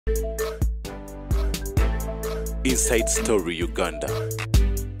Inside Story Uganda,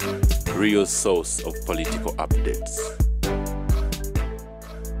 real source of political updates.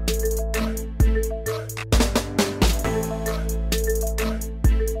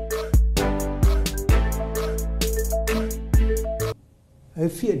 I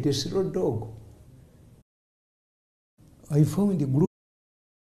feared this road dog. I found a group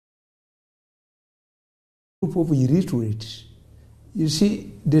of illiterates. You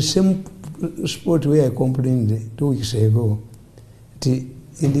see, the same spot where I complained 2 weeks ago, in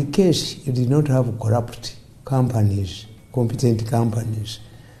the case you did not have corrupt companies, competent companies,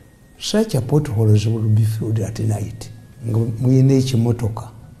 such a potholes would be filled at night. Mwine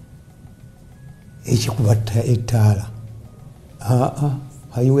ekimotoka ekikubata etaala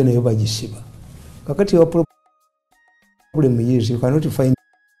hayiwe nayo bagisiba. Kakati your problem is you cannot find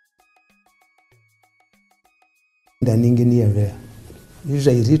an engineer there. These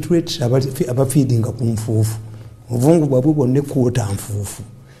are illiterates abafeeding ku nfuufu. Obuvungu bwabwe bwonna kuota nfuufu.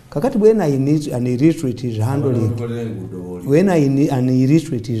 Kakati when I need an illiterate is handling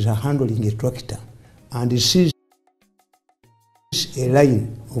a tractor and sees a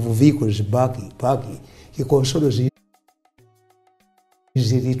line of vehicles parking, he consoles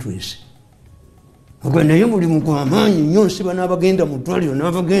his illiteracy. Naye mulimu gwa maanyi nnyo nsiba n'abagenda mu ddwaliro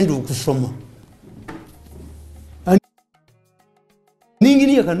n'abagenda okusoma.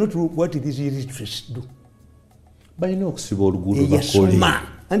 Engineer cannot do what these illiterates do. Balina okusiba oluguudo bakole.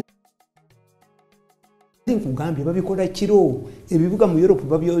 Nkugambye babikola kiro, ebibuga mu Europe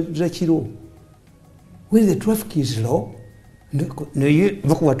babyoza kiro. When the traffic is low, naye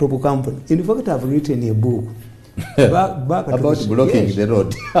bakuba top company. In fact, I've written a book about blocking the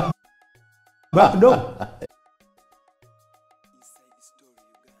road. No.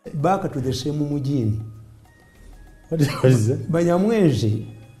 Back to the same mujini. What is that? Banyamwezi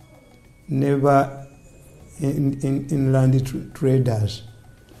never inland traders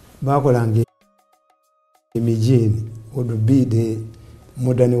bakolanga emijini would be the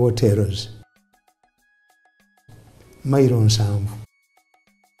modern hotels. Mairo nsanvu.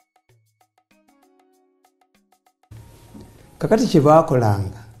 Kakati kye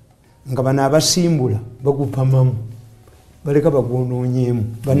baakolanga nga bano abasimbula bagupamamu baleka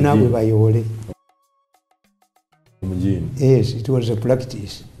bagwonoonyeemu bannaabwe bayoole. Yes, it was a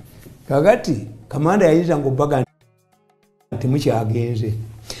practice. Kakati kamanda yayinza ng'obbaga nti mukyagenze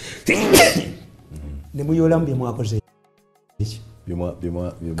ne muyolamu bye mwakoze eki.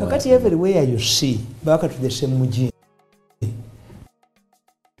 Kakati everywhere you see back to the same mujini.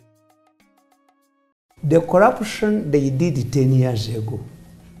 The corruption they did 10 years ago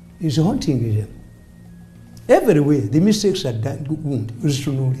is haunting them. Everywhere, the mistakes are done.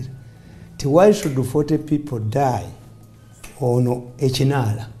 Why should 40 people die on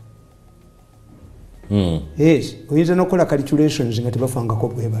Echinala? Yes, we need to calculations in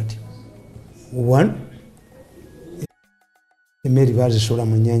the one, the Merivazi Sola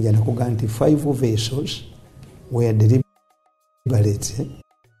Manyanja and Koganti, 5 vessels were deliberate.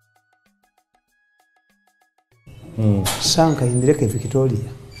 Sanka in Lake Victoria.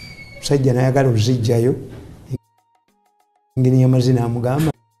 Sajana Yagaro Zijayo, Ingenia Mazina Mugama.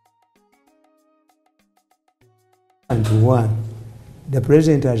 And one, the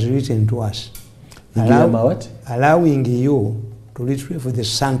president has written to us, allowing you to retrieve the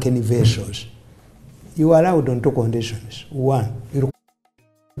sunken vessels. You are allowed on 2 conditions. One, you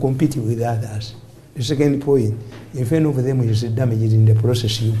compete with others. The second point, if any of them is damaged in the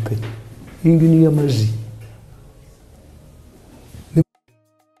process, you pay. Ingenia Mazi.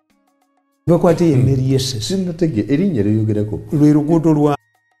 Bakwate emeri yesese. Sinatege erinnya lyogerako. Lwe luguudo lwa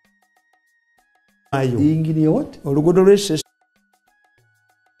Ingini what? Oluguudo lw'essese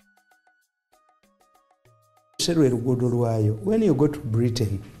lwe luguudo lwayo. When you go to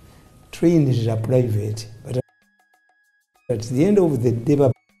Britain, trains are private, but at the end of the day,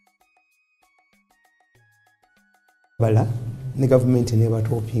 the government never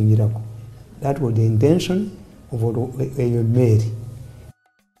talking it. That was the intention of a Mary.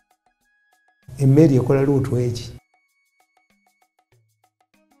 A Mary ekola luutu eki.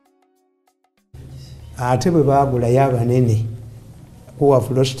 Ate bwe baagulayo abanene who have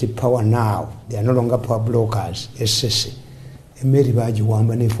lost power now, they are no longer power brokers, essese. Emmeri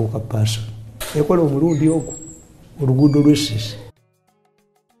baagiwamba neefuuka person. Ekola omulundi ogwo oluguudo lw'essese.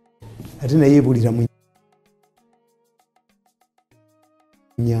 Ate naye ebulira mu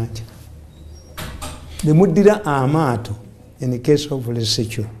nnyanja. Ne muddira amaato in the case of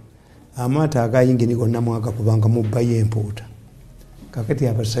Lesotho. Amaato agayingini gonna mwagakubanga mubbayo empuuta. Kakati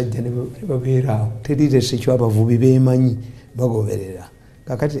abasajja ne babeera awo. Teri Lesotho abavubi beemanyi bagoberera.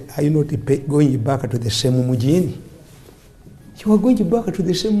 kakati are you not going back to the same mujini? You are going back to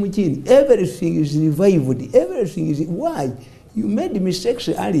the same mujini. Everything is revived. Everything is why you made mistakes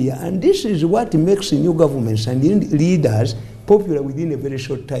earlier, and this is what makes new governments and leaders popular within a very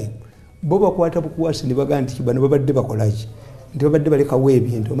short time. Boba kwata bukwasi ne baga nti bano babadde bakolaki nti babadde balekawo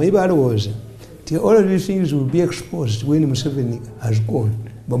ebintu omanyi balowooza nti all of these things will be exposed when Museveni has gone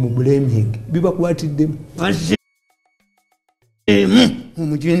bamublaming bibakwatiddemu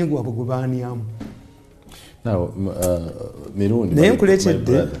omujini gwabwe gubaaniamu. Now, Mirundi, naye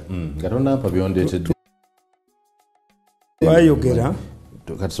nkuleetedde Katonda ampa byondeetedde wayogera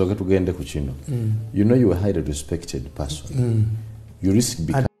kati soke tugende ku kino. You know you are a highly respected person. You risk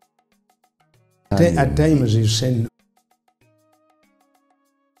becoming at times you say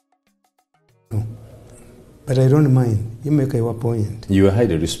no, but I don't mind. You make your point. You are a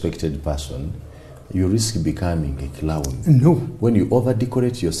highly respected person. You risk becoming a clown. No. When you over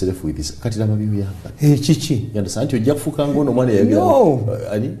decorate yourself with this. Katila mabibi yamba. Chichi. You understand? You jafuka ngono mwana ya no.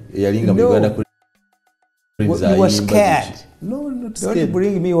 Yalinga miganda no. You were scared. No, not scared. Don't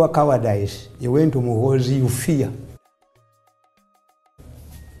bring me your cowardice. You went to Muhoozi, you fear.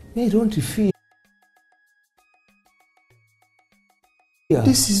 They don't fear.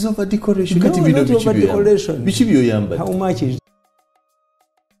 This is over decoration. No, not over decoration. Yamba. How much is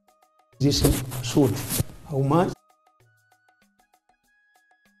this suit? How much?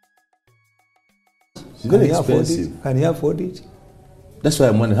 It's very expensive. Can you afford it? That's why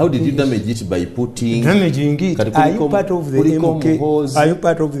I'm wondering, how did you damage it by putting... Damaging it? Are you part of the MK? Muhoozi? Are you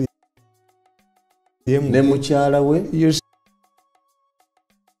part of the MK? Nemuchala we? You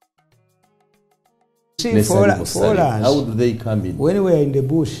see, for us, how do they come in? when we were in the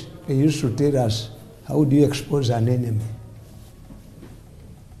bush, they used to tell us, how do you expose an enemy?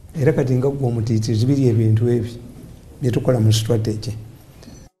 Era kati nga gwe omutiitizi biri ebintu ebyo bye tukola mu strategy.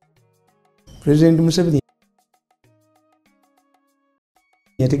 President Museveni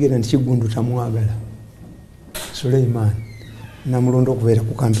yategeera nti Kigundu tamwagala. Suleiman namulonda okubeera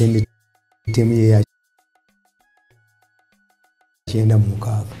ku campaign team ye ya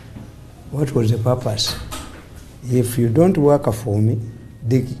 96. What was the purpose? If you don't work for me,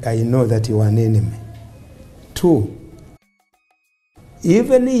 I know that you are an enemy. 2,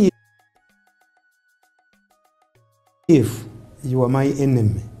 even if you are my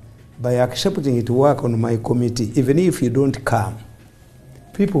enemy, by accepting to work on my committee, even if you don't come,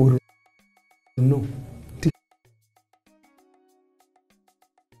 people will know.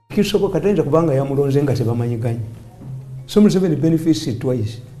 Kisoboka tayinza kubanga yamulonze nga tebamanyiganye. So Museveni benefits it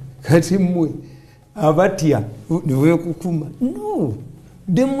twice. Kati mmwe abatya niwe kukuma. No.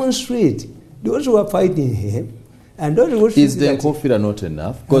 Demonstrate. Those who are fighting him and those who is the Nkofira not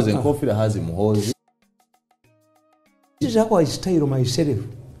enough? Because Nkofira has Muhoozi. This is how I style myself.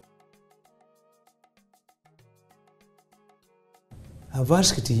 I've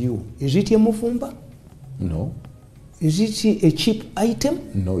asked you, is it a mufumba? No. Is it a cheap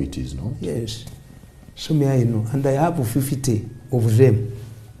item? No, it is not. Yes. So may I know. And I have 50 of them,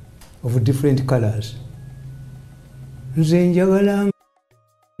 of different colors. Nze njagala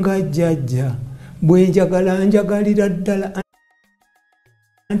nga jjajja, bwe njagala njagalira ddala.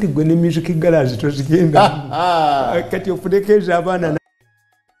 Anti gwe ne music galazi tozigenda. Kati ofudekeeza abaana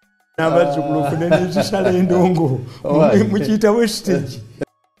n'abazzukulu ofune n'ezisala endongo. Mukiyita wastage.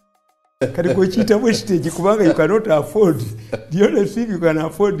 Kati kwekiyita wastage kubanga you cannot afford. The only thing you can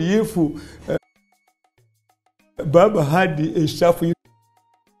afford if Baba had a staff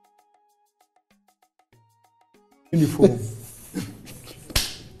uniform.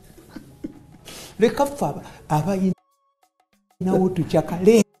 Leka ffe abayinawo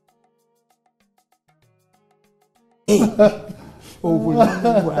tukyakale.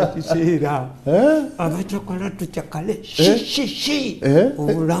 Obulamu bwa kiseera. Abakyakala tukyakale. Shi.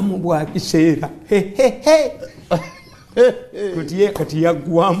 Obulamu bwa kiseera. Kati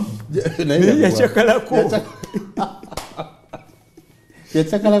yaggwamu. Yacyakalako.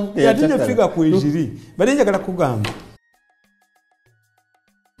 Yate nefika kweziri. Bade njagala kugamba.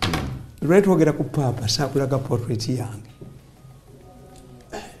 Lwali twogera ku Papa saakulaga portrait yange.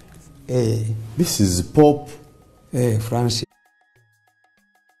 This is Pope Francis.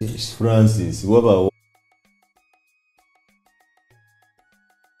 Francis. Waba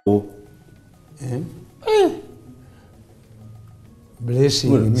blessing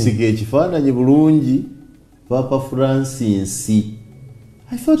me. Sige ekifaananyi bulungi Papa Francis.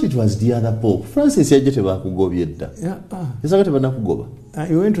 I thought it was the other Pope. Francis yajja tebakugobye edda. Yasaka tebanakugoba.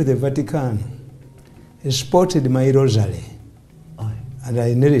 I went to the Vatican. He spotted my rosary. And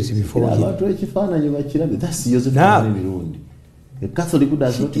I knelt it before him. Abantu ekifaananyi bakirabe. That's Joseph Mirundi. A Catholic who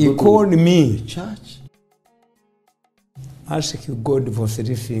does not he go called to me. church. Ask God for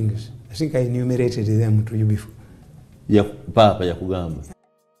 3 things. I think I enumerated them to you before. Papa yakugamba.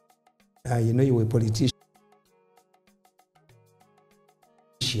 You know, you were a politician.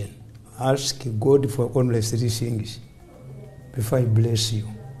 Ask God for only 3 things before I bless you.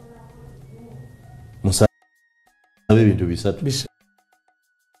 Musabe bintu bisatu.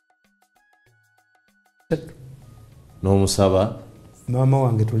 No musaba. Mama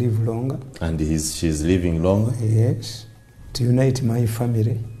wange to live longer. And she's living longer. Yes. To unite my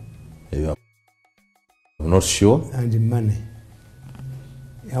family. I'm not sure. And money.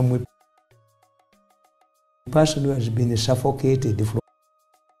 I'm a person who has been suffocated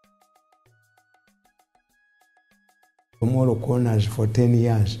from all corners for 10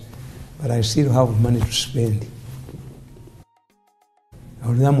 years, but I still have money to spend.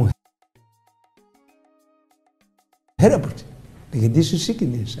 I'm helped. Like this is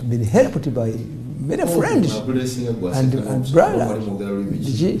sickness. I've been helped by many friends and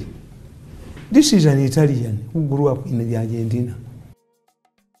brothers. This is an Italian who grew up in the Argentina.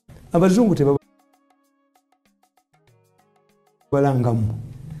 Abazungu tebalangamu.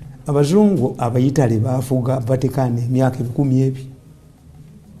 Abazungu abayitale baafuga Vatican emyaka 10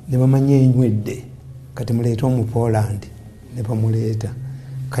 ne bamanya enywedde kati muleete omu Poland ne bamuleeta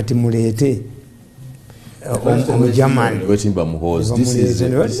kati muleete German. Waiting by Muhoozi. This is the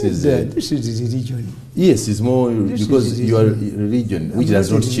religion. Yes, it's more because you are a religion which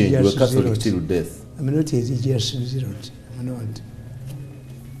does not change. You are Catholic till death. I'm not a religious zealot. I'm not.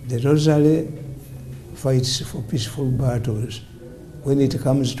 The Rosary fights for peaceful battles. When it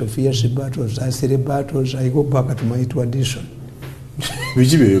comes to fierce battles, I say the battles, I go back to my tradition.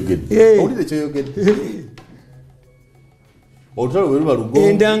 Which you get? How did you get?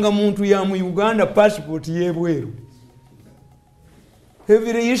 Endanga muntu ya mu Uganda passport yebweru.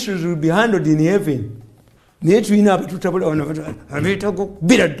 Every issues will be handled in heaven. Netu ina tutabula wana abitako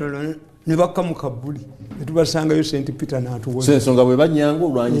biradala ne bakamu kabuli. Netubasanga yo St. Peter na atuwo. Sensonga bwe banyango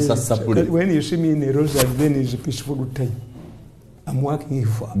olwanyisa sapule. When you see me in a rosary, then is a peaceful time. I'm working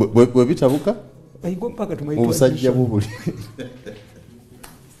for. Bwe bitabuka? I go back to my Obusajja bubuli.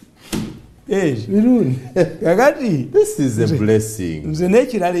 Yes, Mirundi. This is a blessing. Nze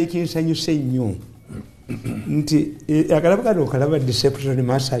nekirala ekinsanyusa ennyo nti akalaba kano okalaba deception,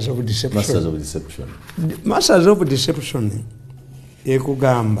 masters of deception. Masters of deception. Masters of deception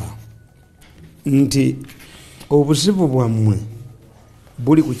ekugamba nti obuzibu bwammwe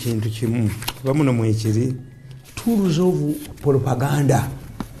buli ku kintu kimu bamuno mwekiri tools of propaganda.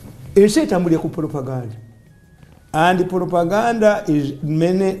 Ensi etambulira ku propaganda. And propaganda is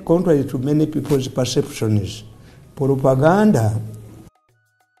contrary to many people's perceptions. Propaganda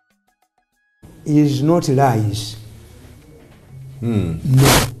is not lies. No.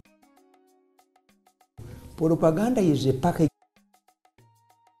 Propaganda is a packaging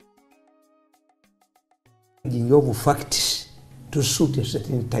of facts to suit a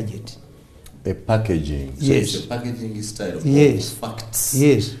certain target. A packaging. So yes. It's a packaging style of facts.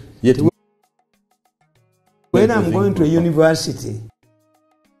 Yes. Yet when I'm going to a university,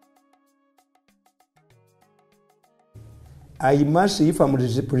 I must, if I'm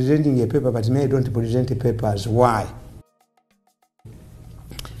presenting a paper, but me I don't present papers. Why?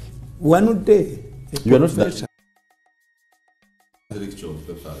 One day, you are not that.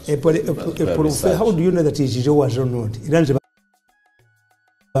 How do you know that it is yours or not? It runs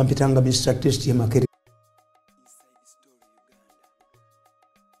about statistics.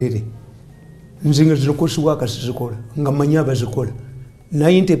 Nzinga zinokosuwaka sizikola nga manyi abazikola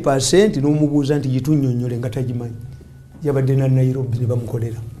 90% n'omubuuza nti gitunyonyole nga tagimanyi yabadde na Nairobi ne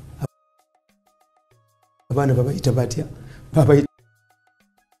bamukolera abaana babayita batya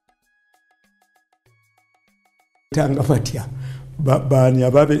babayitanga batya baani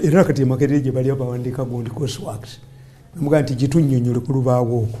ababe era kati makerere gye bali abawandika gundi courseworks namuga nti gitunyonyole ku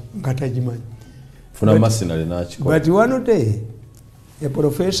lubaawo okwo nga tagimanyi funa masinale n'akikola. But one day a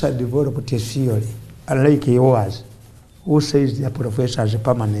professor developed a theory, unlike yours, who says the professor is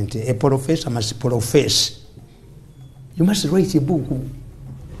permanent. A professor must profess. You must write a book.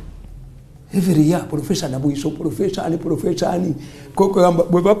 Every year, Professor Nabu is so Professor and Professor Ani.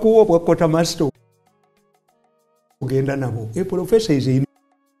 Webakuwa wakota master. Ugenda nabo. A professor is a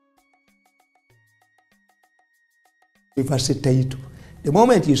university title. The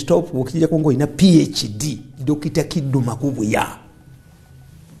moment you stop working, you in a PhD. Dokita Kidu Makubuya.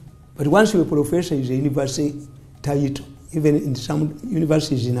 But once you're a professor, is a university title. Even in some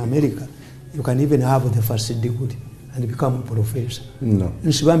universities in America, you can even have the first degree and become a professor. No.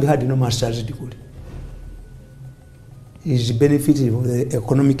 Nsibambi had no master's degree. is benefiting from the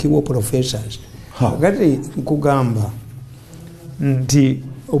economic war professors. Kakati nkugamba nti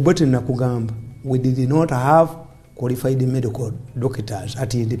Obote nakugamba we did not have qualified medical doctors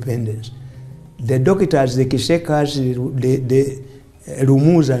at independence. The doctors, the Kishekas, the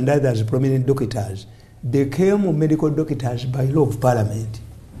Rumuza and others, prominent doctors, became medical doctors by law of parliament.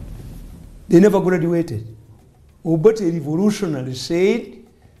 They never graduated. Obote revolutionary said,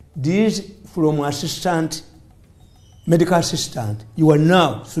 this from assistant, medical assistant, you are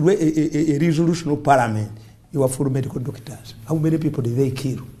now, through a resolution of parliament, you are full medical doctors. How many people did they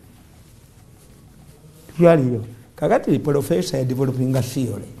kill? Kakati professor developing a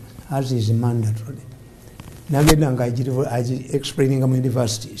theory, as is mandatory. Nagenda explaining in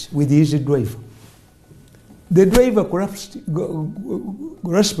universities with his driver. The driver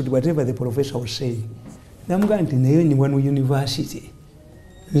grasped whatever the professor was saying. Namuganti nayo ni one university.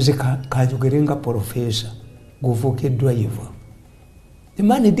 Nze kajogerenga professor govoke driver. The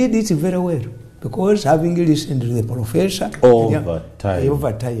man did it very well because having listened to the professor over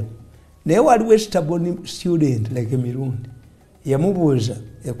time. Naye waliwo stubborn student like Mirundi. Yamubuuza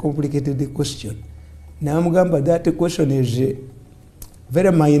a complicated question. Namugamba that question is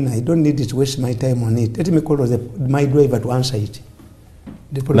very minor. I don't need to waste my time on it. Let me call my driver to answer it.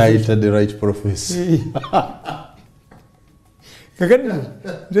 The right professor.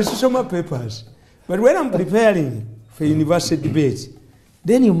 There's so many papers. But when I'm preparing for university debate,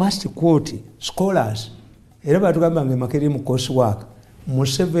 then you must quote scholars. Coursework.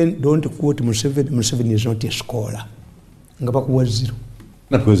 Museveni, don't quote Museveni. Museveni is not a scholar. Because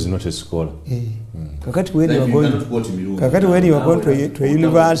he's not a scholar. Kakati when you are going to a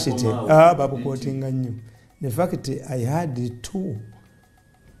university, babu quoting you. In fact, I had 2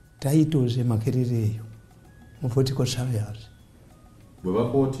 titles in Makerere in political science.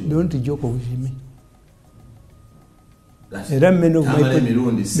 Don't joke with me.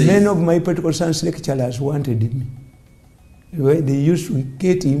 Many of my political science lecturers wanted me. They used to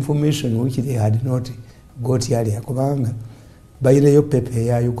get information which they had not got earlier. By the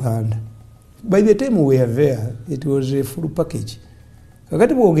paper Uganda. By the time we were there, it was a full package.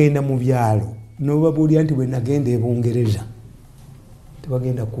 Kakati bwogenda mu byalo n'obabuulira nti bwe nagenda e Bungereza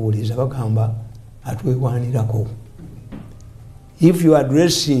tebagenda kuwuliza bagamba atwewanirako. If you are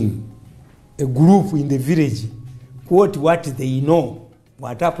addressing a group in the village, quote what they know,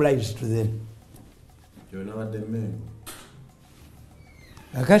 what applies to them. You know what they mean.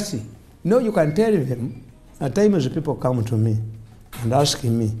 Kakati, no, you can tell them. At times people come to me and ask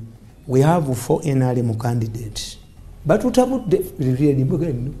me, we have 4 NRM candidates. But what about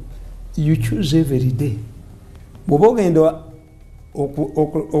the you choose every day. Bw'ogenda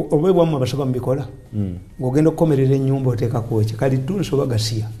obwebwamu abasaba mbikola. Ng'ogenda okukomerera ennyumba oteekako ki kali tu nsoba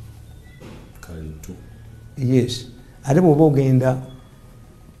gasiya. Kali tu. Yes. Ate bw'oba ogenda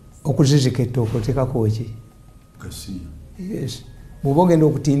okuzizika ettooke oteekako ki? Gasiya. Yes. Bw'oba ogenda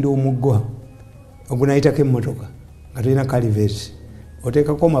okutinda omuggwa ogunayitako emmotoka nga tulina calivets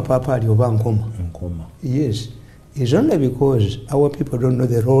oteekako mapaapaali oba nkoma. Yes. It's only because our people don't know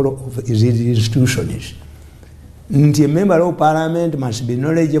the role of these institutions. A member of parliament must be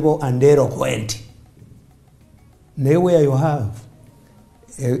knowledgeable and eloquent. Where you have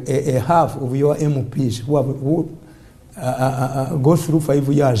a half of your MPs who go through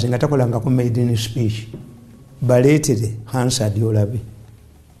 5 years and atakolanga maiden speech, belated answered Yolabi.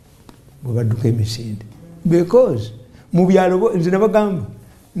 Because mubyalo nze nabagamba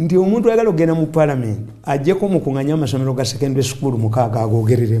nti omuntu ayagala ogenda mu parliament ajjeko mukunganya amasomero ga secondary school mukaaga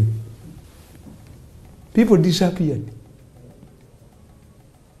agogereremu. People disappeared.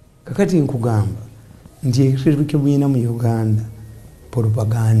 Kakati nkugamba nti ekiseera ky'obuyina mu Uganda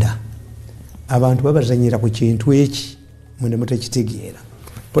propaganda. Abantu babazanyira ku kintu eki mwene mutakitegeera.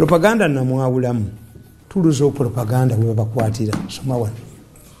 Propaganda namwawulamu tuluzo propaganda bwe bakwatira soma wano.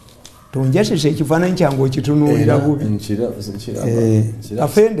 Tonjasise ekifaananyi kyange okitunuulira bubi.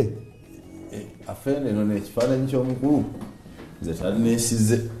 Afende none ekifaananyi ky'omukulu nze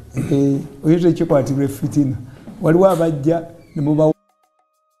talinesize. Oyinza ekikwatirwa fitina. Waliwo abajja ne mubawo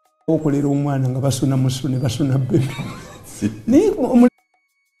okolera omwana nga basuna musune basuna bbe. Naye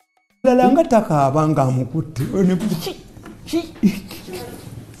omulala nga takaaba nga amukutte.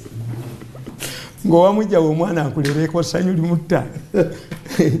 Ng'owamujjawo omwana akulereko ssanyu limutta.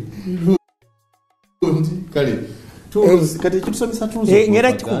 Kale kati ekitusomesa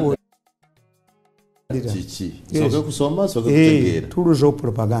ngera kikubuulira kiki soke kusoma soke kutegeera tools of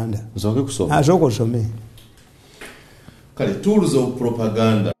propaganda soke kusoma azoko osome kale tools of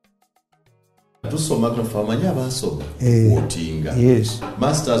propaganda tusoma tunafahamanya abasoma votinga yes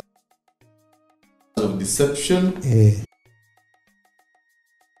masters of deception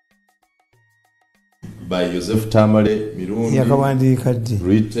by Joseph Tamale, Mirundi, yakawandiika ddi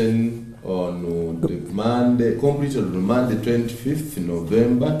written on the Monday, completed on Monday 25th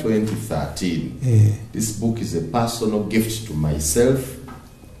November 2013. This book is a personal gift to myself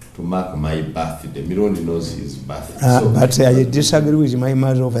to mark my birthday. Mirundi knows his birthday. But I disagree with my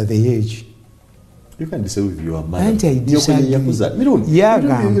mother over the age. You can disagree with your mother. And I disagree. Mirundi,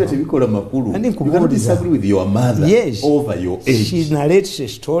 you cannot disagree with your mother over your age. She narrates a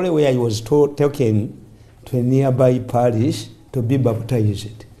story where I was taken to a nearby parish to be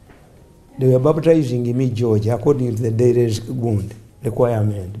baptized. They were baptizing me, George, according to the day's wound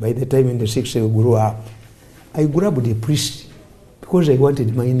requirement. By the time in the 60s I grew up, I grabbed the priest because I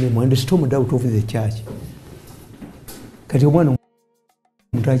wanted my name and stormed out of the church. Kati omwana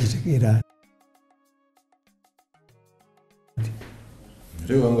mutakitegera.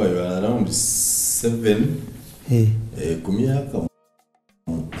 You are around 7.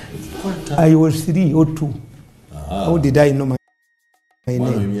 I was 3 or 2. How did I know my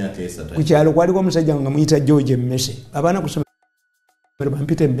name? Kukyalo kwaliko omusajja nga muyita George Mmese. Abaana kusoma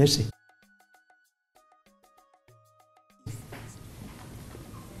bampita Mmese.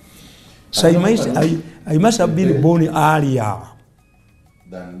 So I must have been born earlier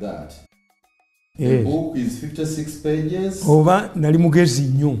than that. The book is 56 pages. Oba nali mugezi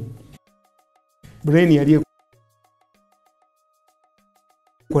nnyo. Brain yali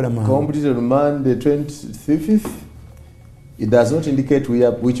completed on Monday 25th. It does not indicate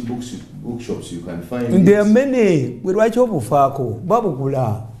which bookshops you can find it. There are many. We lwaki obufaako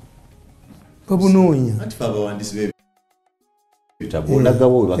babugula babunoonya.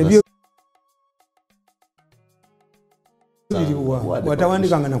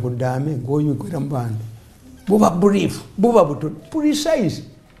 Watawandikanga na kudame ngoyikwera mbanda buba brief buba buto precise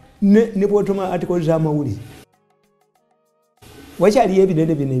ne bwotoma articles amawuli wachali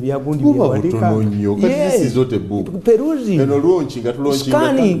ebinene bine byagundi byawandika. This is not a book. Perusing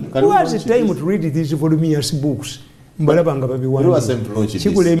scanning. Who has the time to read these voluminous books? Mbalabanga babiwandika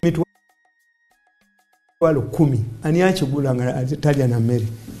kigula emitwalo 10 ani akigulanga atali na Mary.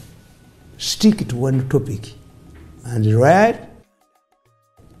 Stick to one topic and write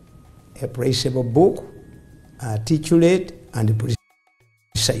a praisable book, articulate and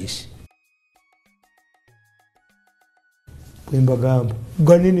precise. Kwembagamba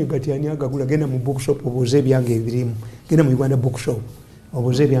ganene gati ani agagula genda mu bookshop obuze byange ebirimu. Genda mu Uganda bookshop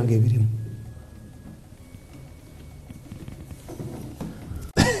obuze byange ebirimu.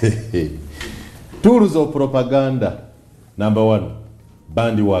 Tools of propaganda. Number 1,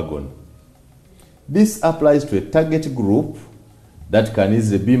 bandwagon. This applies to a target group that can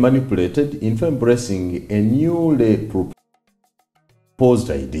easily be manipulated into embracing a newly proposed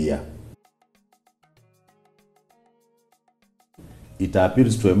idea. It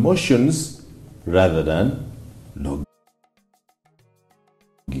appeals to emotions rather than logic.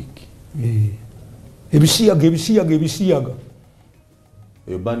 Ebisiyaga.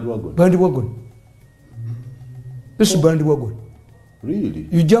 A bandwagon. Bandwagon. This is bandwagon. Really?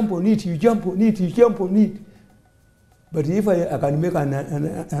 You jump on it. But if I can make an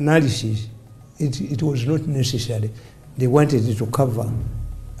analysis, it was not necessary. They wanted to cover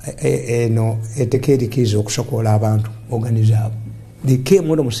a decade case of Sokola abantu organized. They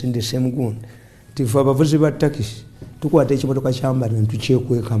came out of the same gun. If I was about Turkish, to what each motor chamber and to check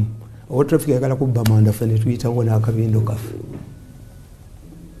welcome. Or traffic I got a bamanda for the Twitter when I come in the cafe.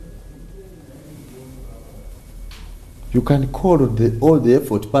 You can call all the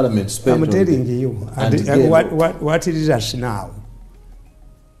effort Parliament spent. I'm telling you, what it is us now.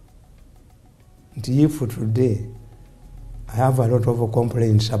 For today, I have a lot of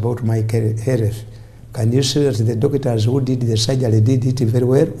complaints about my health. Can you say that the doctors who did the surgery did it very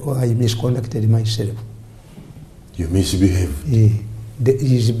well, or I misconducted myself? You misbehaved.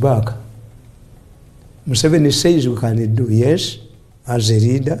 He's back. Museveni says we can do, yes, as a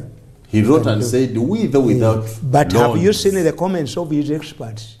leader. He wrote and said, with or without. But loans. Have you seen the comments of his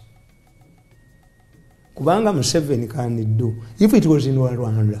experts? Kubanga Museveni can do. If it was in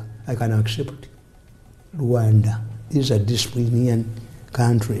Rwanda, I can accept. Rwanda. These are disciplinarian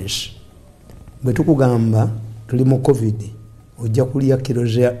countries. But tukugamba tuli mu COVID ojja kulya kilo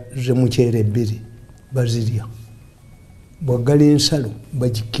ze muceere 2 bazirya. Bwagala ensalo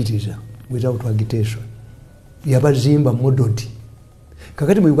bagikiriza without agitation. Yabazimba mododi.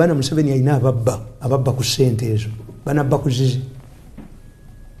 Kakati mu Uganda Museveni alina ababba ku ssente ezo. Banabba ku zizi.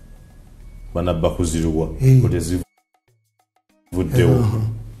 Banabba ku ziruwa. Kutezi vuddewo.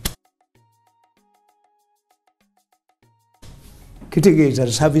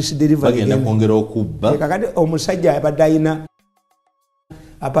 Kitegeeza service delivery. Bagenda kwongera okubba. Kakati omusajja abadde alina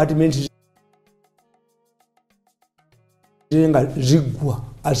apartments nga ziggwa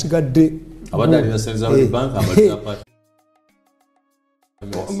asigadde abadde alina senza wa bank amaliza pati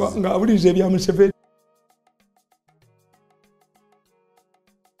nga abuliriza ebya Museveni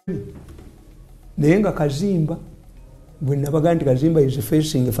naye nga Kazimba bwe nabaga nti Kazimba is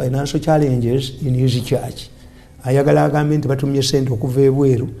facing financial challenges in his church ayagala agambe nti batumye sente okuva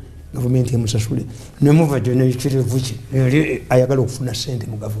ebweru gavumenti emusasule nemuva gyo nekirivu ki ayagala okufuna sente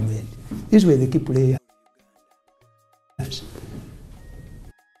mu gavumenti. These were the key players.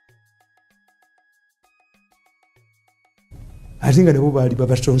 ate nga nabo baali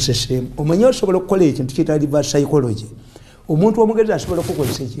babasonseseemu. Omanyi osobola okukola ekintu kiyitibwa reverse psychology. Omuntu omugezi asobola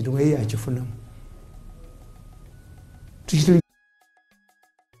okukozesa ekintu naye yakifunamu. Tukiyita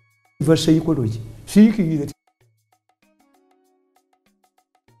reverse psychology. Siikirire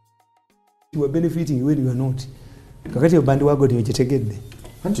you are benefiting when you are not. Kakati obandi wago ntiyokitegedde.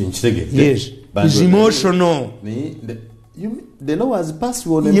 Anti nkitegedde. Yes. It's emotional. The law was passed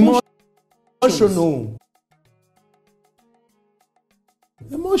on emotional.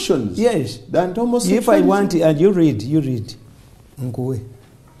 Emotions. Yes. Than homosexuality. If I want, and you read. Nkuwe.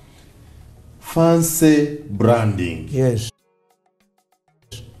 Fancy branding. Yes.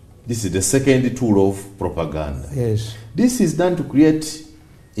 This is the second tool of propaganda. Yes. This is done to create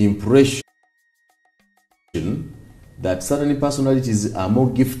impression that certain personalities are more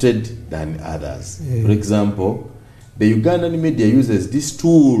gifted than others. Yeah. For example, the Ugandan media uses this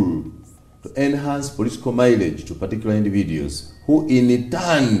tool to enhance political mileage to particular individuals who in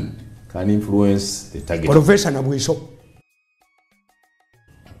turn can influence the target. Professor Nabwiso.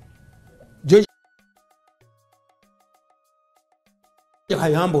 Judge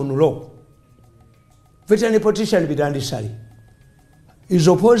Kayambo Nulo. Veteran politician Bidandi Sali is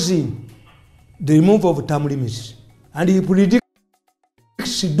opposing the removal of term limits, and he predicts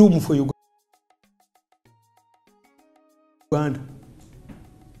doom for Uganda.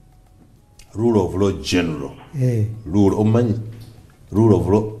 Rule of law general. Yeah. Rule of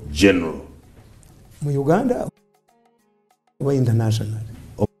law general. Mu Uganda or international?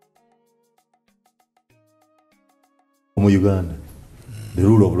 Mu Uganda. The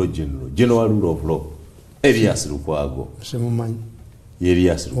rule of law general. General rule of law. Elias Lukwago. Semumanyi.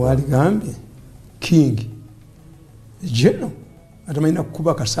 Elias Lukwago. Wali gambe. King. General. Atamayina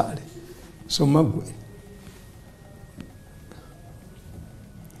kukuba kasale. So magwe.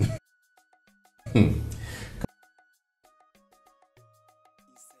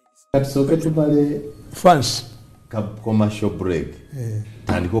 Katusoke tubale fans commercial break.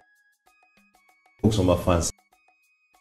 Tandika okusoma fans